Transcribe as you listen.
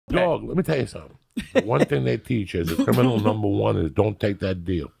Dog, let me tell you something. The one thing they teach as a criminal number one is don't take that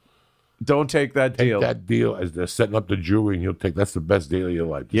deal. Don't take that deal. Take that deal as they're setting up the jury, and you'll take. That's the best deal of your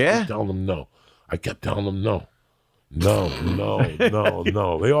life. Just keep telling them no. I kept telling them no. No.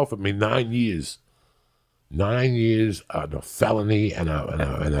 They offered me 9 years. 9 years, the felony and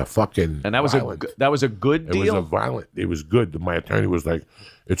a fucking. And that was a good deal. It was a violent. It was good. My attorney was like,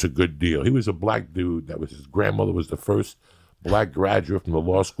 "It's a good deal." He was a black dude. That was his grandmother was the first black graduate from the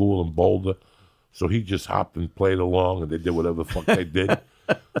law school in Boulder, so he just hopped and played along, and they did whatever the fuck they did.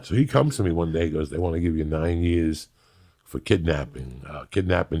 So he comes to me one day. He goes, "They want to give you 9 years for kidnapping,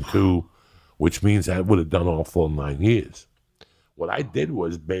 kidnapping 2, which means I would have done all full 9 years." What I did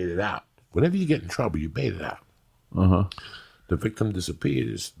was bait it out. Whenever you get in trouble, you bait it out. The victim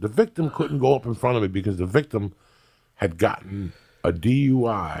disappears. The victim couldn't go up in front of me because the victim had gotten a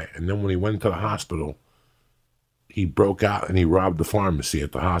DUI, and then when he went to the hospital, he broke out and he robbed the pharmacy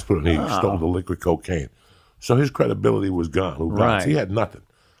at the hospital, and he stole the liquid cocaine. So his credibility was gone. Right. He had nothing.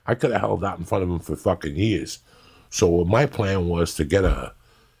 I could have held out in front of him for fucking years. So my plan was to get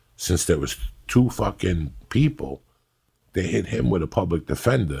since there was 2 fucking people, they hit him with a public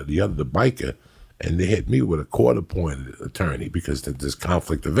defender, the biker, and they hit me with a court-appointed attorney because there's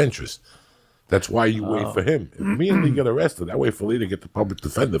conflict of interest. That's why you wait for him. If me and Lee get arrested, I wait for Lee to get the public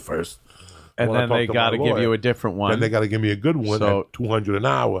defender first. And then they got to give you a different one. Then they got to give me a good one at $200 an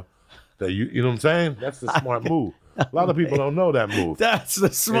hour. That you know what I'm saying? That's the smart move. A lot of people don't know that move. That's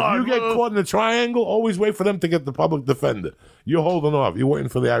the smart move. If you get caught in a triangle, always wait for them to get the public defender. You're holding off. You're waiting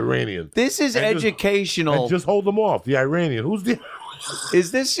for the Iranian. This is educational. Just hold them off. The Iranian. Who's the...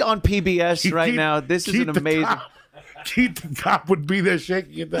 Is this on PBS right now? This is an amazing... Keith the cop would be there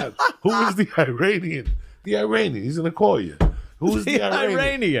shaking your head. Who is the Iranian? The Iranian. He's going to call you. Who's the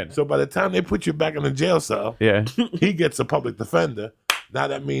Iranian? So by the time they put you back in the jail cell, he gets a public defender. Now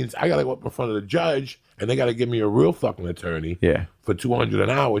that means I got to go up in front of the judge, and they got to give me a real fucking attorney for $200 an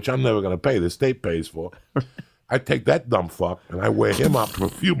hour, which I'm never going to pay. The state pays for. I take that dumb fuck, and I wear him out for a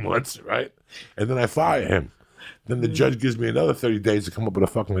few months, right? And then I fire him. Then the judge gives me another 30 days to come up with a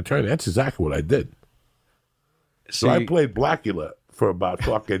fucking attorney. That's exactly what I did. So I played Blackula for about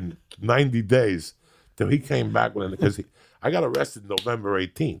fucking 90 days till he came back with it, because I got arrested November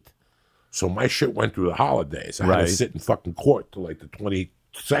 18th. So my shit went through the holidays. I had to sit in fucking court till like the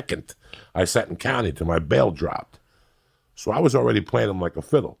 22nd. I sat in county till my bail dropped. So I was already playing them like a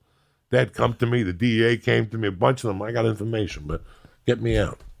fiddle. They had come to me. The DEA came to me. A bunch of them. I got information, but get me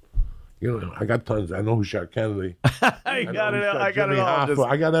out. You know, I got tons. I know who shot Kennedy. I got it all.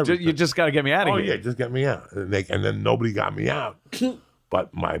 I got everything. You just got to get me out of here. Oh, yeah, just get me out. And then nobody got me out.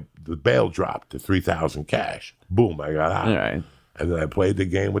 But the bail dropped to $3,000 cash. Boom, I got out. All right. And then I played the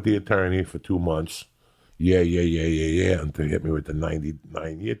game with the attorney for 2 months. Yeah, until he hit me with the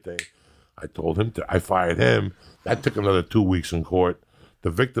 99-year thing. I told him I fired him. That took another 2 weeks in court. The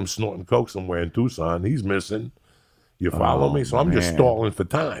victim snorting coke somewhere in Tucson. He's missing. You follow me? So I'm just stalling for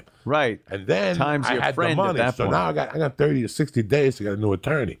time. Right. And then Time's I your had friend the money. at that so point. now I got 30 to 60 days to get a new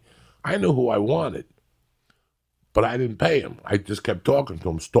attorney. I knew who I wanted, but I didn't pay him. I just kept talking to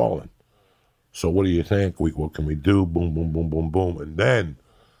him, stalling. So what do you think? What can we do? Boom, boom, boom, boom, boom. And then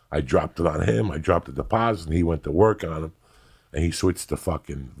I dropped it on him. I dropped the deposit, and he went to work on him, and he switched to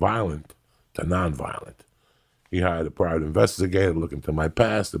fucking violent to nonviolent. He hired a private investigator to look into my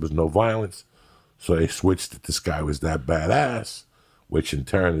past. There was no violence. So they switched it. This guy was that badass, which in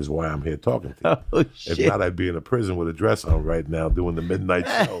turn is why I'm here talking to you. If not, I'd be in a prison with a dress on right now doing the midnight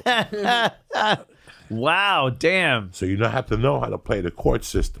show. Wow, damn. So you have to know how to play the court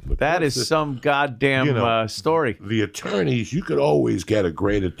system. That is some goddamn story. The attorneys, you could always get a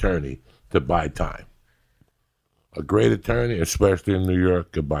great attorney to buy time. A great attorney, especially in New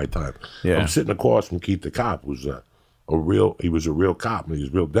York, could buy time. Yeah. I'm sitting across from Keith the cop, who's he was a real cop, and he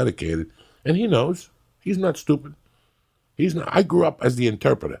was real dedicated. And he knows. He's not stupid. He's not. I grew up as the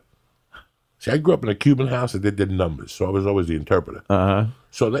interpreter. See, I grew up in a Cuban house that they did numbers, so I was always the interpreter.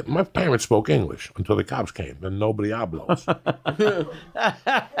 So my parents spoke English until the cops came. Then nobody hablos.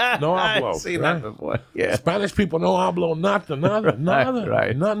 No hablo. I've seen that before. Yeah. Spanish people no hablo nada.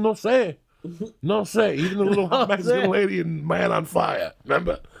 Right. No sé. No sé. Even the little Mexican lady in Man on Fire.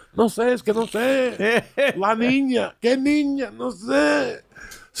 Remember? No sé, es que no sé. La niña. Que niña. No sé.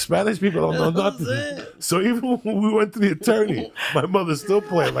 Spanish people don't know nothing. So even when we went to the attorney, my mother's still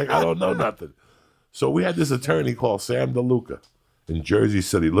playing like I don't know nothing. So we had this attorney called Sam DeLuca in Jersey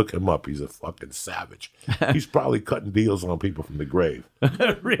City. Look him up. He's a fucking savage. He's probably cutting deals on people from the grave.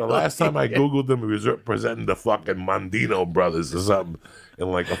 Really? The last time I Googled him, he was representing the fucking Mondino brothers or something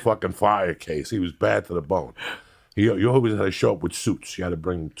in like a fucking fire case. He was bad to the bone. You always had to show up with suits. You had to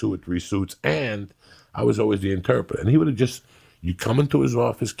bring 2 or 3 suits, and I was always the interpreter. And he would have just, you come into his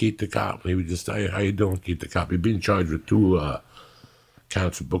office, Keith the cop, and he would just tell you, how you doing, Keith the cop? You'd be in charge with 2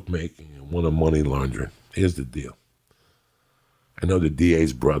 counts of bookmaking and 1 of money laundering. Here's the deal. I know the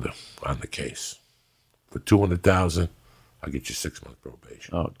DA's brother on the case. For $200,000, I'll get you 6 months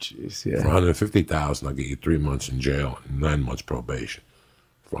probation. Oh, jeez, yeah. For $150,000, I'll get you 3 months in jail and 9 months probation.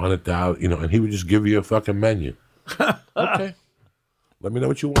 For $100,000, and he would just give you a fucking menu. Okay. Let me know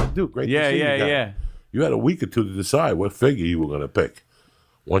what you want to do. Great. Yeah, to see you guys. yeah. You had a week or 2 to decide what figure you were going to pick.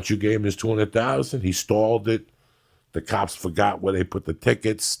 Once you gave him his $200,000, he stalled it. The cops forgot where they put the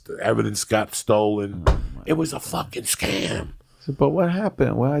tickets. The evidence got stolen. It was a fucking scam. So, but what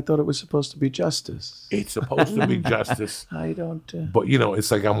happened? Well, I thought it was supposed to be justice. It's supposed to be justice. I don't. But,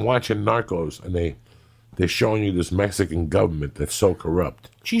 it's like I'm watching Narcos, and they're showing you this Mexican government that's so corrupt.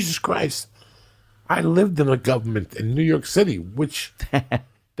 Jesus Christ. I lived in a government in New York City, which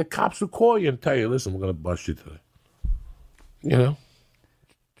the cops would call you and tell you, listen, we're going to bust you today.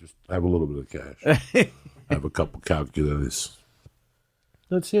 Just have a little bit of cash. Have a couple calculators.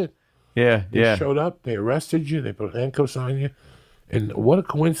 That's it. Yeah, They showed up, they arrested you, they put handcuffs on you. And what a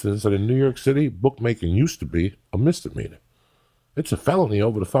coincidence that in New York City, bookmaking used to be a misdemeanor. It's a felony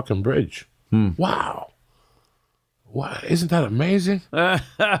over the fucking bridge. Wow. What? Isn't that amazing?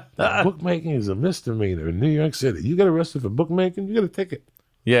 That bookmaking is a misdemeanor in New York City. You get arrested for bookmaking, you get a ticket.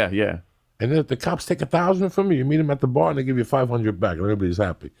 Yeah. And then if the cops take $1,000 from you meet them at the bar and they give you $500 back, and everybody's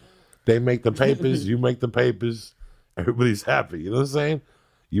happy. They make the papers, you make the papers, everybody's happy. You know what I'm saying?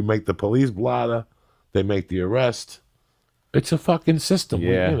 You make the police blotter, they make the arrest. It's a fucking system.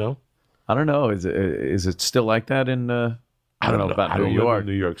 Yeah. I don't know. Is it still like that in? I don't know about New York.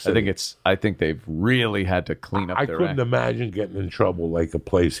 New York City. I think they've really had to clean up. I couldn't imagine getting in trouble like a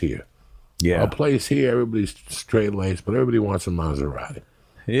place here. Yeah. A place here, everybody's straight laced, but everybody wants a Maserati.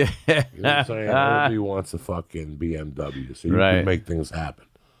 Yeah. You know what I'm saying? Everybody wants a fucking BMW, so you can make things happen.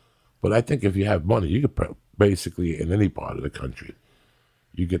 But I think if you have money, you could basically, in any part of the country,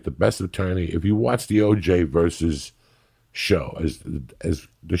 you get the best attorney. If you watch the OJ versus show, as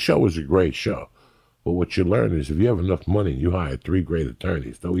the show was a great show, but what you learn is if you have enough money, you hire 3 great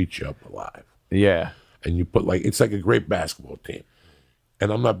attorneys, they'll eat you up alive. Yeah. And you put it's like a great basketball team.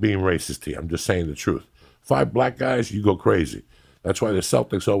 And I'm not being racist here, I'm just saying the truth. 5 black guys, you go crazy. That's why the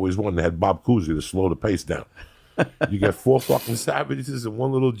Celtics always won. They had Bob Cousy to slow the pace down. You get 4 fucking savages and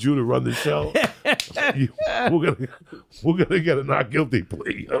 1 little Jew to run the show. We're gonna get a not guilty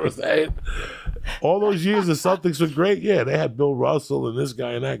plea. You know what I'm saying? All those years the Celtics were great. Yeah, they had Bill Russell and this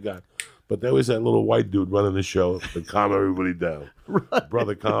guy and that guy. But there was that little white dude running the show to calm everybody down. Right.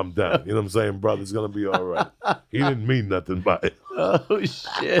 Brother, calm down. You know what I'm saying? Brother's gonna be all right. He didn't mean nothing by it. Oh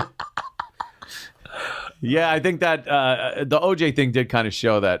shit. Yeah, I think that the OJ thing did kind of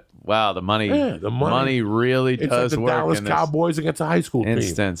show that, wow, the money really does work. It's like the Dallas Cowboys against a high school team.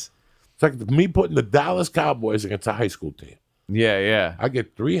 It's like me putting the Dallas Cowboys against a high school team. Yeah. I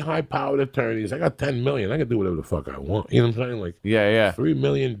get 3 high-powered attorneys. I got $10 million. I can do whatever the fuck I want. You know what I'm saying? Like, yeah. $3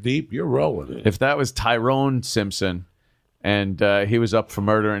 million deep, you're rolling it. If that was Tyrone Simpson and he was up for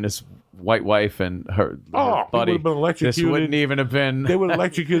murdering his white wife and her buddy, been electrocuted. This wouldn't even have been. They would have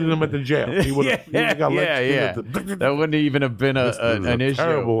electrocuted him at the jail. He would have got electrocuted. That wouldn't even have been an issue.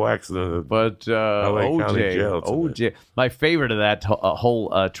 Terrible accident. But OJ, my favorite of that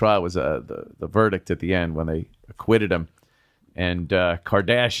whole trial was the verdict at the end when they acquitted him, and Robert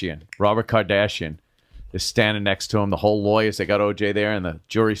Kardashian, is standing next to him. The whole lawyers, they got OJ there, and the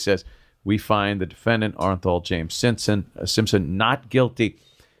jury says, "We find the defendant Arnold James Simpson not guilty."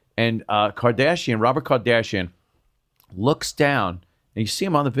 And Robert Kardashian looks down, and you see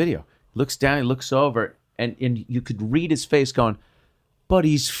him on the video. He looks down, he looks over, and you could read his face going, but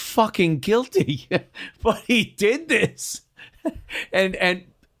he's fucking guilty. But he did this. and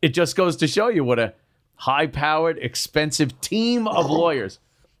it just goes to show you what a high-powered, expensive team of lawyers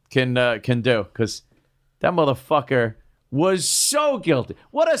can do. Because that motherfucker was so guilty.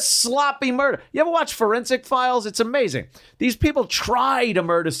 What a sloppy murder. You ever watch Forensic Files? It's amazing. These people try to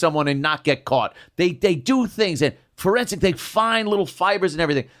murder someone and not get caught. They do things, and forensic, they find little fibers and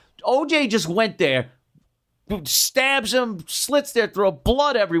everything. OJ just went there, stabs him, slits their throat,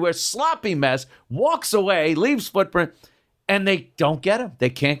 blood everywhere, sloppy mess, walks away, leaves footprint, and they don't get him. They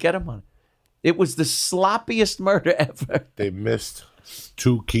can't get him on it. It was the sloppiest murder ever. They missed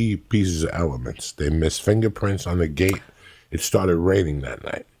 2 key pieces of elements. They missed fingerprints on the gate. It started raining that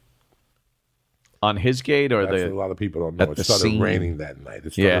night. On his gate, or That's what a lot of people don't know. It started raining that night.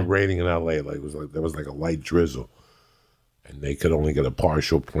 It started raining in L.A. There was like a light drizzle, and they could only get a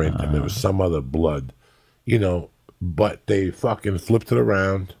partial print, and there was some other blood. You know, But they fucking flipped it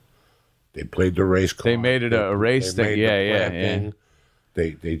around. They played the race card. They made it a race thing. Yeah.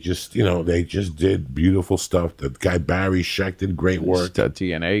 They just, they just did beautiful stuff. The guy Barry Scheck did great work. The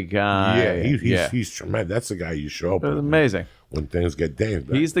DNA guy. Yeah, he's tremendous. That's the guy you show up. It was amazing. When things get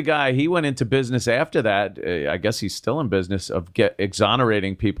dangerous. He's the guy. He went into business after that. I guess he's still in business of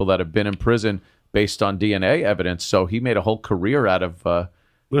exonerating people that have been in prison based on DNA evidence. So he made a whole career out of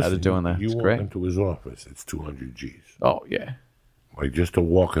doing that. You it's walk great. into his office, it's 200 G's. Oh yeah. Like just to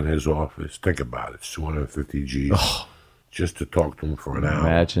walk in his office, think about it. It's 250 G's. Just to talk to him for an hour.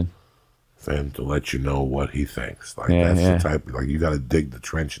 Imagine. For him to let you know what he thinks. Like that's the type of, like you got to dig the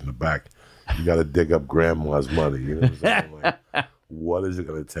trench in the back. You got to dig up grandma's money. You know what I'm saying? Like, what is it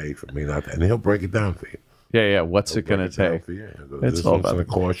going to take for me not to? And he'll break it down for you. Yeah. What's it going to take? It's all about the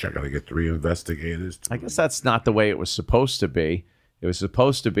course. I got to get 3 investigators. I guess that's not the way it was supposed to be. It was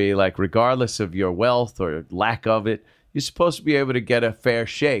supposed to be like, regardless of your wealth or lack of it, you're supposed to be able to get a fair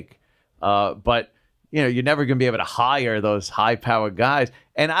shake. But you're never going to be able to hire those high-powered guys.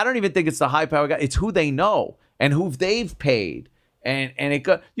 And I don't even think it's the high-powered guy. It's who they know and who they've paid. And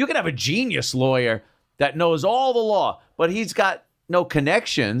you can have a genius lawyer that knows all the law, but he's got no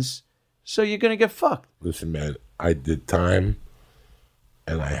connections, so you're going to get fucked. Listen, man, I did time,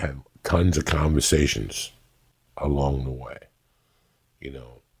 and I had tons of conversations along the way.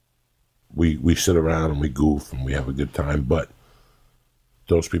 We sit around and we goof and we have a good time, but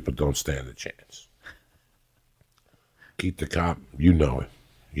those people don't stand a chance. Keith the cop, you know it.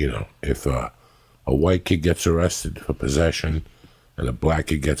 If a white kid gets arrested for possession and a black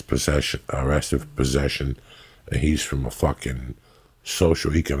kid gets arrested for possession, and he's from a fucking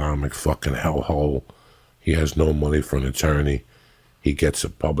socioeconomic fucking hellhole, he has no money for an attorney, he gets a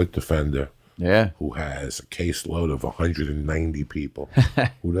public defender who has a caseload of 190 people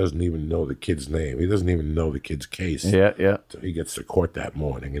who doesn't even know the kid's name. He doesn't even know the kid's case. Yeah. So he gets to court that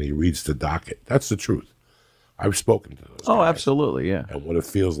morning and he reads the docket. That's the truth. I've spoken to those guys. Oh, absolutely, yeah. And what it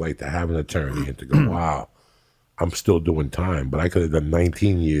feels like to have an attorney and to go, wow, I'm still doing time, but I could have done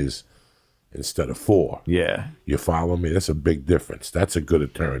 19 years instead of 4. Yeah. You follow me? That's a big difference. That's a good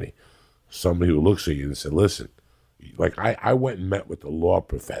attorney. Somebody who looks at you and said, listen, like I went and met with the law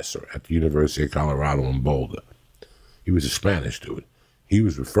professor at the University of Colorado in Boulder. He was a Spanish dude. He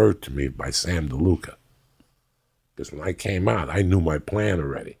was referred to me by Sam DeLuca. Because when I came out, I knew my plan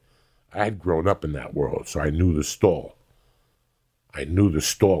already. I had grown up in that world, so I knew the stall. I knew the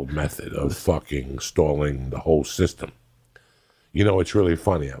stall method of fucking stalling the whole system. It's really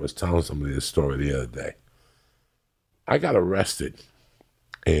funny. I was telling somebody this story the other day. I got arrested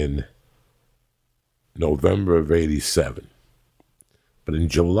in November of 87. But in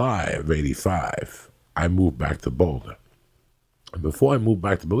July of 85, I moved back to Boulder. And before I moved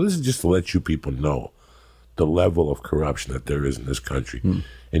back to Boulder, this is just to let you people know the level of corruption that there is in this country.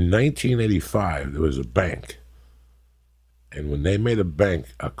 In 1985, there was a bank. And when they made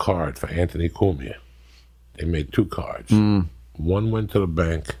a card for Anthony Cumia, they made 2 cards. One went to the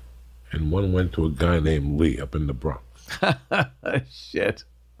bank, and one went to a guy named Lee up in the Bronx. Shit.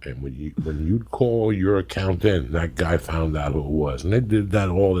 And when you'd call your account in, that guy found out who it was. And they did that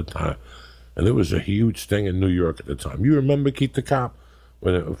all the time. And it was a huge thing in New York at the time. You remember, Keith the Cop,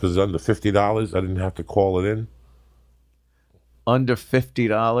 when it was under $50, I didn't have to call it in? Under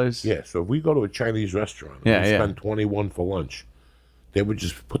 $50? Yeah, so if we go to a Chinese restaurant and we spend $21 for lunch, they would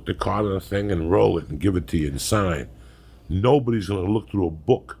just put the card on a thing and roll it and give it to you and sign. Nobody's going to look through a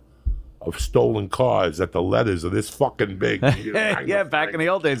book of stolen cards that the letters are this fucking big. Yeah, back in the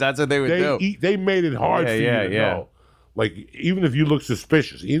old days, that's what they would do. They made it hard for you to know. Like, even if you look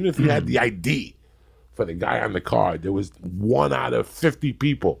suspicious, even if you had the ID for the guy on the card, there was 1 out of 50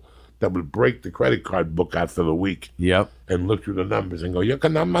 people that would break the credit card book out for the week. Yep. And look through the numbers and go, your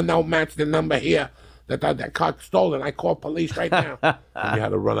number don't match the number here. That card's stolen. I call police right now. And you had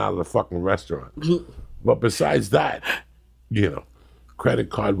to run out of the fucking restaurant. But besides that, credit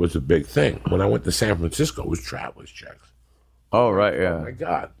card was a big thing. When I went to San Francisco, it was traveler's checks. Oh, right, yeah. Oh, my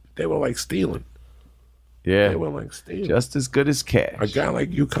God. They were like stealing. Yeah. They were like stealing. Just as good as cash. A guy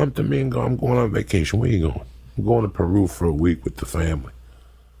like you come to me and go, I'm going on vacation. Where you going? I'm going to Peru for a week with the family.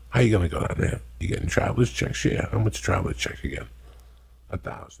 How you going to go down there? You getting traveler's checks? Yeah. How much traveler's checks you getting?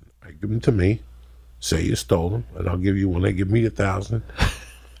 1,000. I give them to me. Say you stole them. And I'll give you, when they give me 1,000,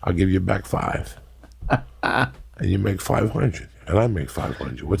 I'll give you back 5. And you make 500. And I make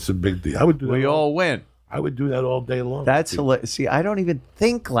 500. What's the big deal? I would do that. We all win. I would do that all day long. That's hilarious. See, I don't even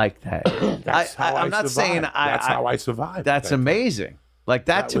think like that. I'm not saying that's how I survived. That's amazing. Like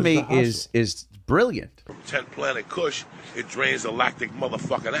that to me is brilliant. From 10 Planet Kush, it drains the lactic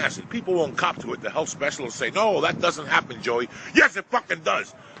motherfucking acid. People won't cop to it. The health specialists say, no, that doesn't happen, Joey. Yes, it fucking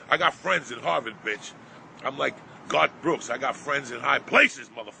does. I got friends in Harvard, bitch. I'm like Garth Brooks. I got friends in high places,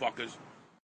 motherfuckers.